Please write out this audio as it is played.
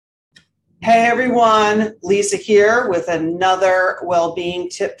Hey everyone, Lisa here with another well-being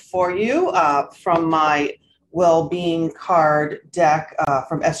tip for you from my well-being card deck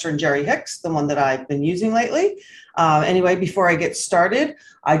from Esther and Jerry Hicks, the one that I've been using lately. Anyway, before I get started,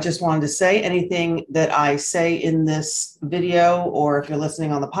 I just wanted to say anything that I say in this video, or if you're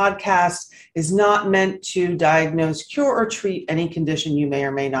listening on the podcast, is not meant to diagnose, cure, or treat any condition you may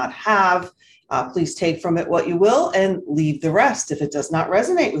or may not have. Please take from it what you will and leave the rest if it does not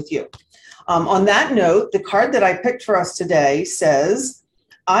resonate with you. On that note, the card that I picked for us today says,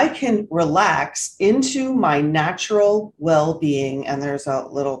 I can relax into my natural well-being. And there's a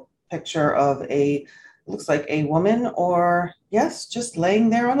little picture of looks like a woman, or yes, just laying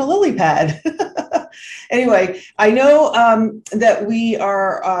there on a lily pad. Anyway, I know that we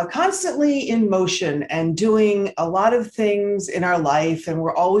are constantly in motion and doing a lot of things in our life, and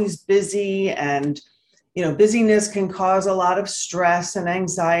we're always busy, and busyness can cause a lot of stress and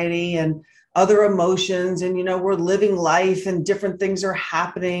anxiety and other emotions. And, we're living life and different things are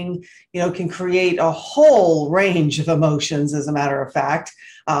happening, can create a whole range of emotions, as a matter of fact,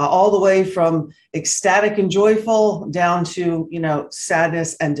 all the way from ecstatic and joyful down to,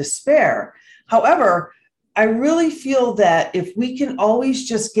 sadness and despair. However, I really feel that if we can always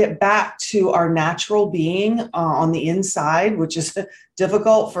just get back to our natural being on the inside, which is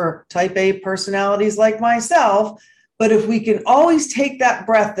difficult for type A personalities like myself, but if we can always take that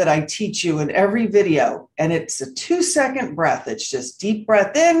breath that I teach you in every video, and it's a 2-second breath, it's just deep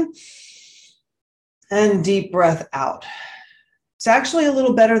breath in and deep breath out. It's actually a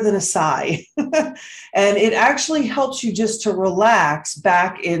little better than a sigh. And it actually helps you just to relax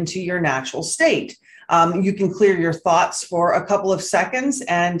back into your natural state. You can clear your thoughts for a couple of seconds,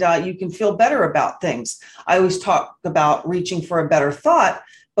 and you can feel better about things. I always talk about reaching for a better thought,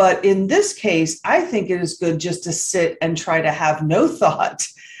 but in this case, I think it is good just to sit and try to have no thought.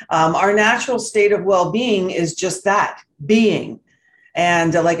 Our natural state of well-being is just that, being.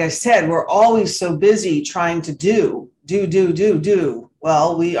 And like I said, we're always so busy trying to do.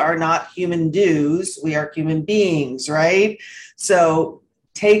 Well, we are not human do's, we are human beings, right? So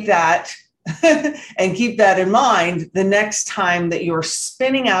take that and keep that in mind the next time that you're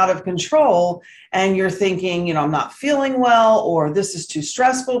spinning out of control and you're thinking, I'm not feeling well, or this is too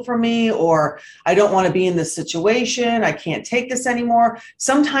stressful for me, or I don't want to be in this situation, I can't take this anymore.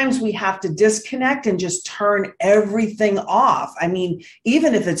 Sometimes we have to disconnect and just turn everything off. I mean,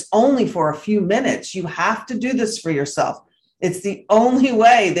 even if it's only for a few minutes, you have to do this for yourself. It's the only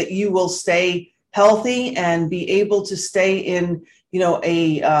way that you will stay healthy and be able to stay in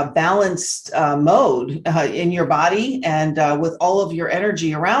a balanced mode in your body and with all of your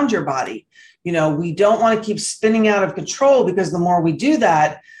energy around your body. We don't want to keep spinning out of control, because the more we do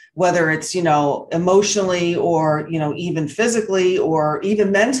that, whether it's, emotionally or, even physically or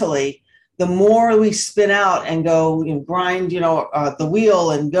even mentally, the more we spin out and go, grind, the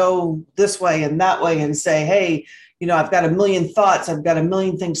wheel and go this way and that way and say, hey, I've got a million thoughts, I've got a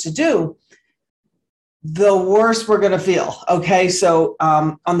million things to do, the worse we're going to feel. Okay. So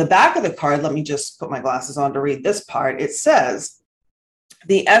on the back of the card, let me just put my glasses on to read this part. It says,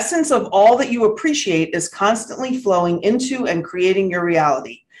 the essence of all that you appreciate is constantly flowing into and creating your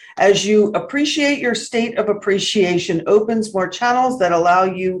reality. As you appreciate, your state of appreciation opens more channels that allow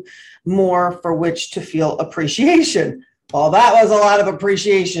you more for which to feel appreciation. Well, that was a lot of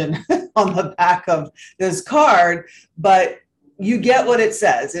appreciation on the back of this card, but you get what it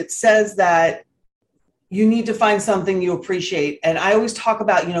says. It says that you need to find something you appreciate. And I always talk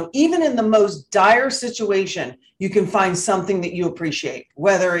about, even in the most dire situation, you can find something that you appreciate,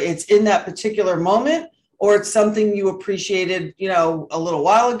 whether it's in that particular moment or it's something you appreciated, a little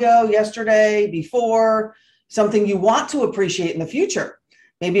while ago, yesterday, before, something you want to appreciate in the future.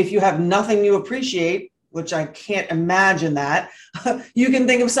 Maybe if you have nothing you appreciate, which I can't imagine that, you can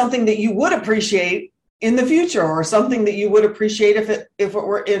think of something that you would appreciate in the future, or something that you would appreciate if it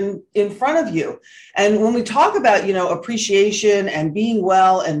were in front of you. And when we talk about, appreciation and being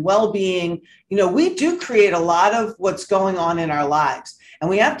well and well-being, we do create a lot of what's going on in our lives. And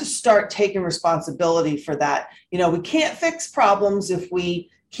we have to start taking responsibility for that. We can't fix problems if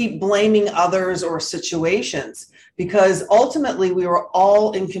we keep blaming others or situations, because ultimately we are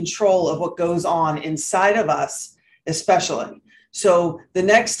all in control of what goes on inside of us, especially. So the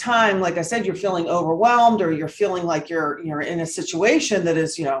next time, like I said, you're feeling overwhelmed, or you're feeling like you're in a situation that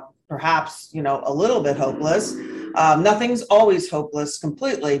is, perhaps, a little bit hopeless. Nothing's always hopeless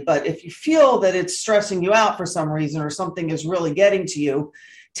completely, but if you feel that it's stressing you out for some reason, or something is really getting to you,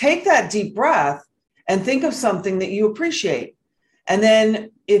 take that deep breath and think of something that you appreciate. And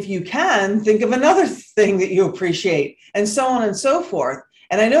then if you can, think of another thing that you appreciate, and so on and so forth.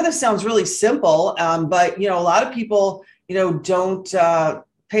 And I know this sounds really simple, but, a lot of people, don't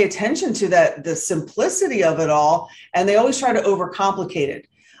pay attention to the simplicity of it all. And they always try to overcomplicate it.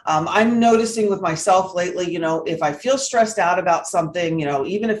 I'm noticing with myself lately, if I feel stressed out about something,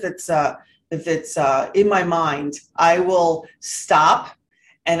 even if it's in my mind, I will stop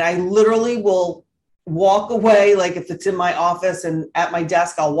and I literally will walk away. Like if it's in my office and at my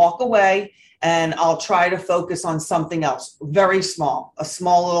desk, I'll walk away and I'll try to focus on something else, very small, a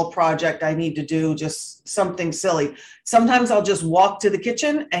small little project I need to do, just something silly. Sometimes I'll just walk to the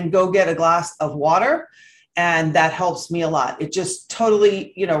kitchen and go get a glass of water. And that helps me a lot. It just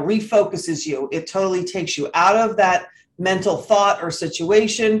totally, refocuses you. It totally takes you out of that mental thought or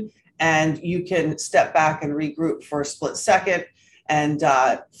situation, and you can step back and regroup for a split second and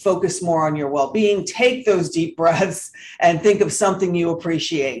focus more on your well-being. Take those deep breaths and think of something you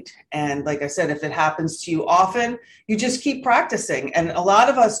appreciate. And like I said, if it happens to you often, you just keep practicing. And a lot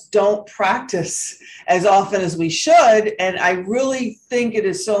of us don't practice as often as we should. And I really think it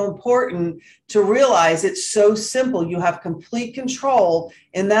is so important to realize it's so simple. You have complete control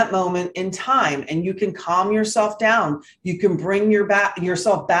in that moment in time, and you can calm yourself down. You can bring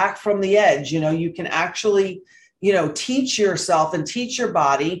yourself back from the edge. You can actually teach yourself and teach your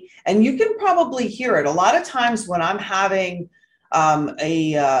body, and you can probably hear it. A lot of times when I'm having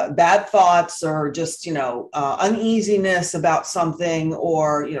bad thoughts or just, uneasiness about something,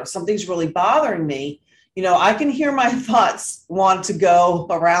 or, something's really bothering me, I can hear my thoughts want to go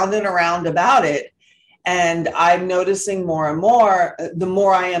around and around about it. And I'm noticing more and more, the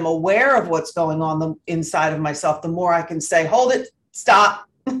more I am aware of what's going on inside of myself, the more I can say, hold it, stop,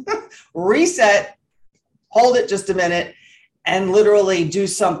 reset, hold it just a minute, and literally do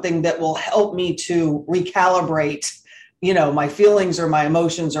something that will help me to recalibrate, my feelings or my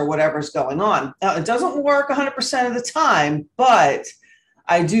emotions or whatever's going on. Now, it doesn't work 100% of the time, but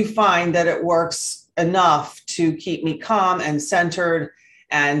I do find that it works enough to keep me calm and centered.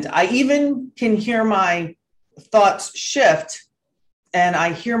 And I even can hear my thoughts shift, and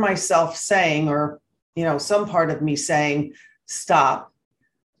I hear myself saying, or, some part of me saying, stop,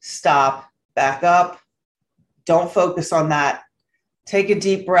 back up. Don't focus on that. Take a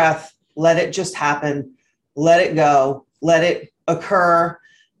deep breath. Let it just happen. Let it go. Let it occur.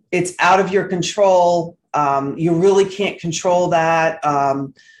 It's out of your control. You really can't control that.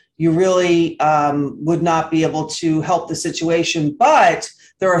 You really would not be able to help the situation. But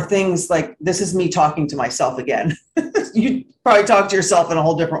there are things like, this is me talking to myself again. You probably talk to yourself in a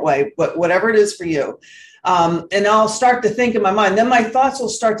whole different way, but whatever it is for you. And I'll start to think in my mind, then my thoughts will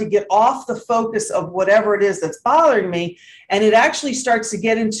start to get off the focus of whatever it is that's bothering me. And it actually starts to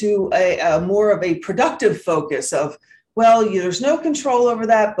get into a more of a productive focus of, well, there's no control over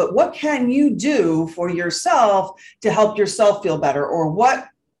that, but what can you do for yourself to help yourself feel better? Or what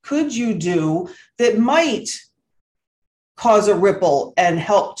could you do that might cause a ripple and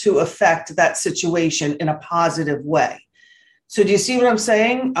help to affect that situation in a positive way? So do you see what I'm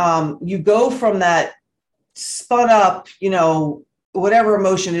saying? You go from that spun up, whatever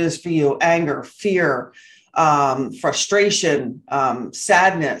emotion it is for you, anger, fear, frustration,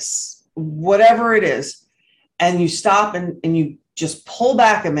 sadness, whatever it is. And you stop and you just pull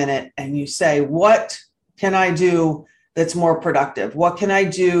back a minute and you say, what can I do that's more productive? What can I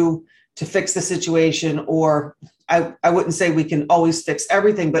do to fix the situation? Or I wouldn't say we can always fix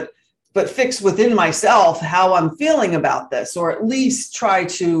everything, but fix within myself how I'm feeling about this, or at least try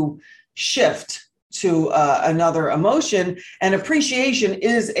to shift to another emotion. And appreciation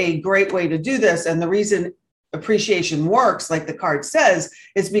is a great way to do this. And the reason appreciation works, like the card says,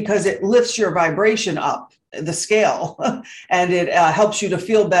 is because it lifts your vibration up the scale and it helps you to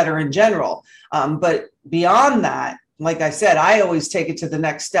feel better in general. But beyond that, like I said, I always take it to the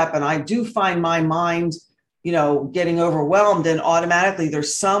next step, and I do find my mind, getting overwhelmed, and automatically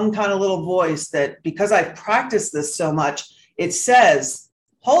there's some kind of little voice that, because I've practiced this so much, it says,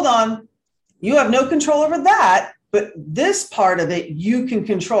 hold on, you have no control over that, but this part of it you can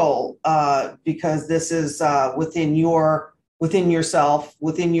control because this is within yourself,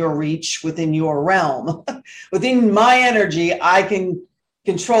 within your reach, within your realm. Within my energy, I can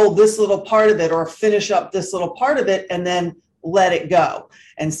control this little part of it, or finish up this little part of it, and then let it go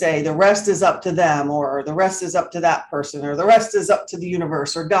and say the rest is up to them, or the rest is up to that person, or the rest is up to the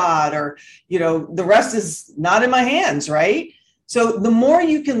universe or God, or, the rest is not in my hands, right? So the more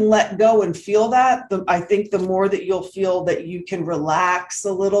you can let go and feel that, I think the more that you'll feel that you can relax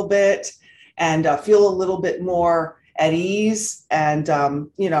a little bit and feel a little bit more at ease and,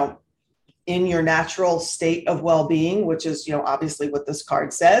 in your natural state of well-being, which is, obviously what this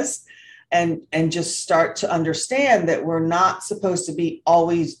card says. and just start to understand that we're not supposed to be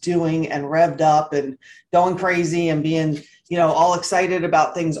always doing and revved up and going crazy and being, all excited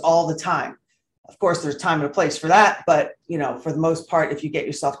about things all the time. Of course, there's time and a place for that, but for the most part, if you get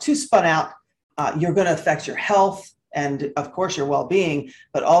yourself too spun out, you're going to affect your health and, of course, your well-being,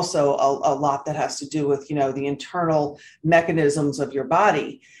 but also a lot that has to do with, the internal mechanisms of your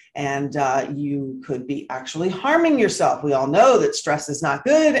body. And you could be actually harming yourself. We all know that stress is not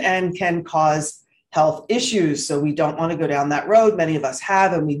good and can cause health issues. So we don't want to go down that road. Many of us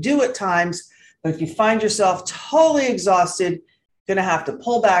have, and we do at times. But if you find yourself totally exhausted, you're going to have to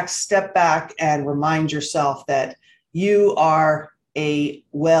pull back, step back, and remind yourself that you are a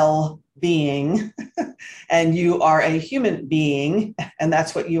well-being and you are a human being. And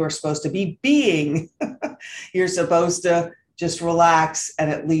that's what you are supposed to be being. You're supposed to just relax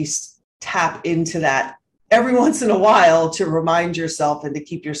and at least tap into that every once in a while to remind yourself and to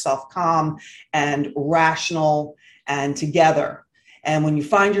keep yourself calm and rational and together. And when you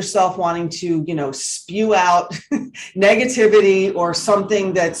find yourself wanting to, spew out negativity or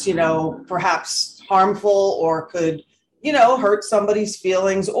something that's, perhaps harmful or could, hurt somebody's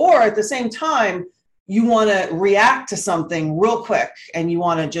feelings, or at the same time, you want to react to something real quick and you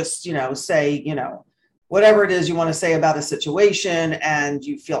want to just, say, whatever it is you want to say about a situation and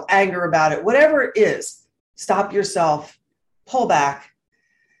you feel anger about it, whatever it is, stop yourself, pull back,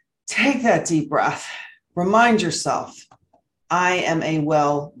 take that deep breath, remind yourself, I am a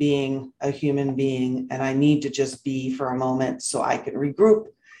well-being, a human being, and I need to just be for a moment so I can regroup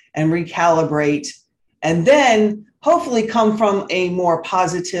and recalibrate, and then hopefully come from a more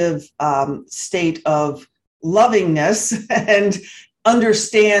positive state of lovingness and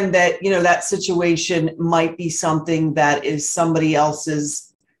understand that, that situation might be something that is somebody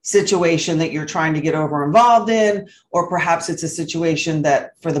else's situation that you're trying to get over involved in, or perhaps it's a situation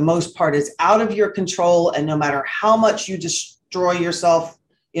that for the most part is out of your control. And no matter how much you destroy yourself,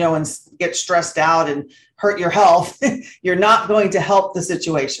 and get stressed out and hurt your health, you're not going to help the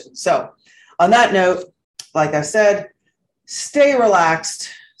situation. So on that note, like I said, stay relaxed,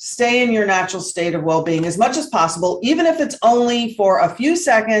 stay in your natural state of well-being as much as possible, even if it's only for a few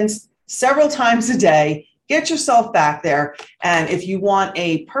seconds, several times a day. Get yourself back there. And if you want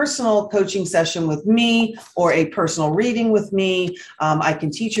a personal coaching session with me or a personal reading with me, I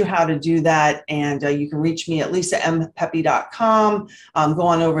can teach you how to do that. And you can reach me at lisampepe.com. Go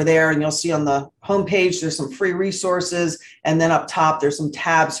on over there and you'll see on the homepage, there's some free resources. And then up top, there's some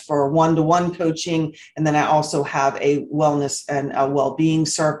tabs for one-to-one coaching. And then I also have a wellness and a well-being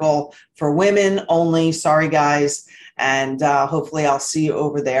circle for women only. Sorry, guys. And hopefully I'll see you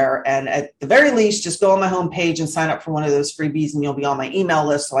over there. And at the very least, just go on my homepage and sign up for one of those freebies and you'll be on my email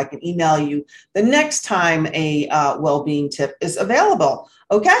list so I can email you the next time a well-being tip is available.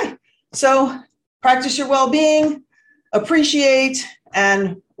 Okay, so practice your well-being, appreciate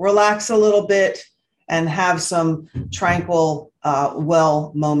and relax a little bit and have some tranquil,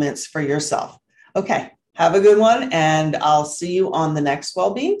 well moments for yourself. Okay, have a good one and I'll see you on the next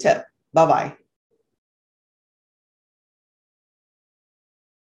well-being tip. Bye-bye.